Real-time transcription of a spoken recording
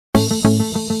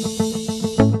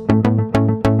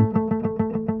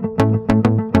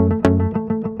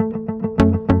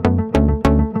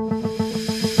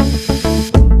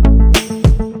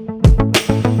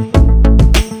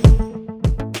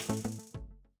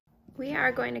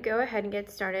are going to go ahead and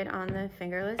get started on the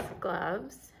fingerless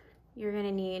gloves. You're going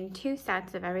to need 2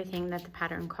 sets of everything that the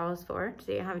pattern calls for,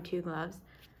 so you have 2 gloves.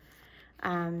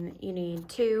 You need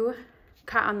 2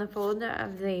 cut on the fold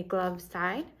of the glove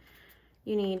side.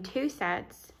 You need 2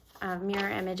 sets of mirror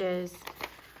images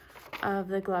of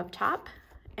the glove top,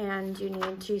 and you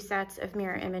need 2 sets of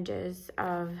mirror images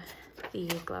of the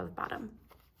glove bottom.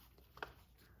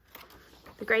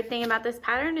 The great thing about this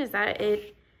pattern is that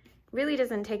it really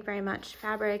doesn't take very much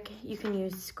fabric. You can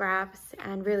use scraps,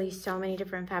 and really so many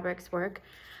different fabrics work.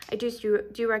 I just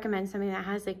do recommend something that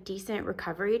has like decent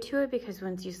recovery to it, because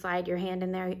once you slide your hand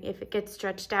in there, if it gets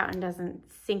stretched out and doesn't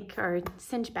sink or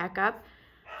cinch back up,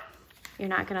 you're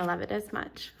not gonna love it as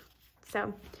much.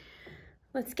 So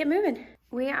let's get moving.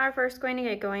 We are first going to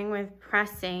get going with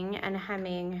pressing and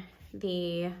hemming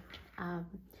the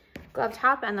glove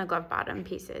top and the glove bottom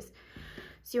pieces.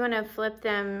 So you want to flip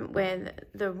them with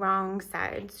the wrong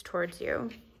sides towards you,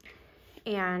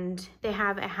 and they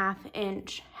have a 1/2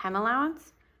 inch hem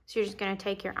allowance. So you're just going to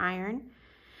take your iron,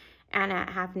 and at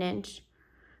 1/2 inch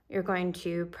you're going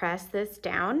to press this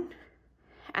down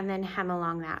and then hem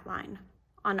along that line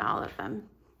on all of them.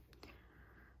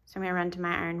 So I'm going to run to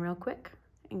my iron real quick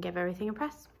and give everything a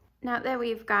press. Now that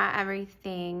we've got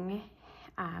everything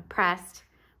pressed,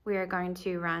 we are going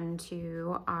to run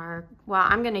to our, well,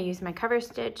 I'm going to use my cover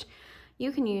stitch.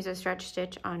 You can use a stretch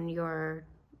stitch on your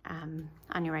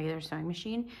regular sewing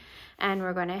machine, and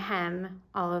we're going to hem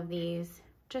all of these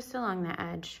just along the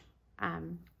edge,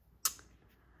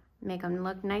 make them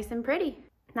look nice and pretty.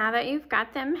 Now that you've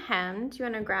got them hemmed, you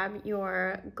want to grab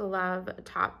your glove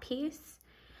top piece,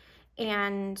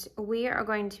 and we are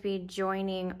going to be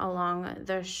joining along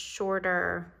the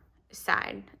shorter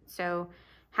side. So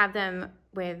have them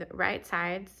with right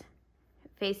sides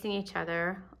facing each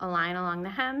other, align along the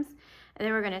hems, and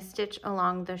then we're going to stitch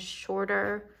along the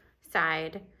shorter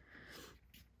side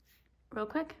real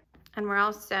quick. And we're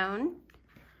all sewn,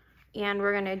 and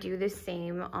we're going to do the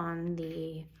same on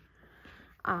the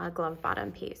glove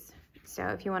bottom piece. So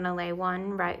if you want to lay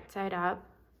one right side up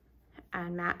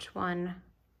and match one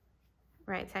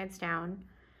right sides down,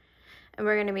 and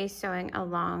we're going to be sewing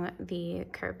along the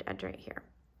curved edge right here.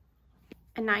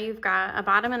 And now you've got a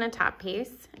bottom and a top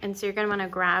piece, and so you're going to want to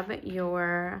grab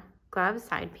your glove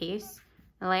side piece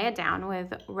and lay it down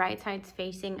with right sides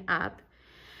facing up.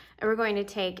 And we're going to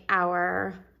take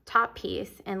our top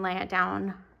piece and lay it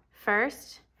down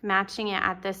first, matching it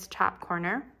at this top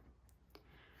corner.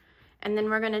 And then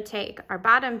we're going to take our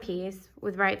bottom piece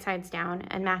with right sides down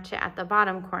and match it at the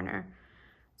bottom corner.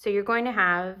 So you're going to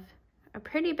have a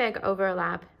pretty big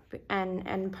overlap,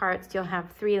 and parts you'll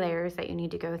have 3 layers that you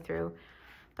need to go through.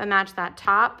 But match that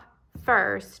top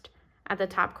first at the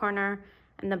top corner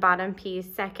and the bottom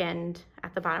piece second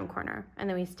at the bottom corner. And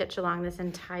then we stitch along this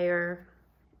entire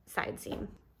side seam.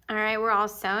 All right, we're all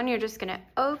sewn. You're just gonna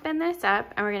open this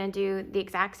up, and we're gonna do the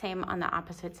exact same on the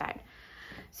opposite side.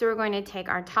 So we're going to take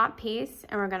our top piece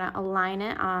and we're gonna align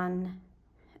it on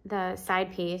the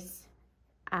side piece,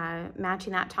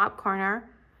 matching that top corner.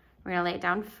 We're gonna lay it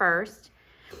down first.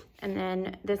 And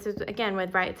then this is, again,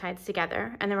 with right sides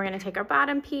together. And then we're going to take our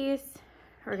bottom piece,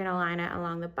 we're going to line it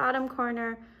along the bottom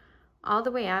corner all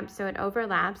the way up so it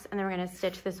overlaps, and then we're going to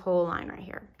stitch this whole line right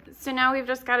here. So now we've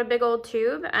just got a big old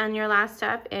tube, and your last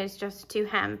step is just to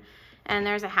hem. And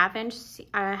there's a 1/2 inch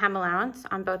hem allowance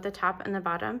on both the top and the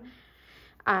bottom.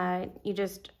 You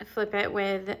just flip it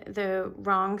with the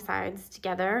wrong sides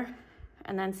together,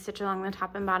 and then stitch along the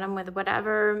top and bottom with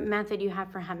whatever method you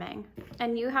have for hemming.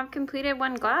 And you have completed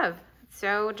one glove.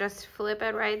 So just flip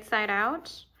it right side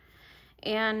out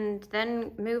and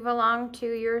then move along to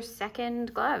your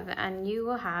second glove, and you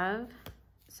will have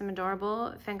some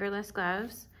adorable fingerless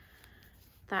gloves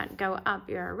that go up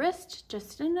your wrist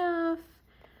just enough.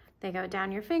 They go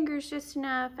down your fingers just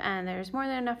enough, and there's more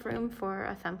than enough room for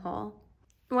a thumb hole.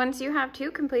 Once you have 2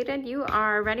 completed, you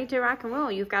are ready to rock and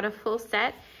roll. You've got a full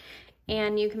set,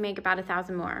 and you can make about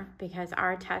 1,000 more, because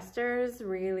our testers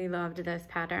really loved this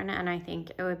pattern, and I think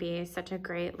it would be such a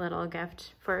great little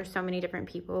gift for so many different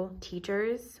people.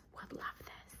 Teachers would love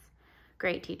this.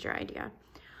 Great teacher idea.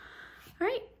 All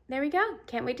right, there we go.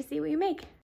 Can't wait to see what you make.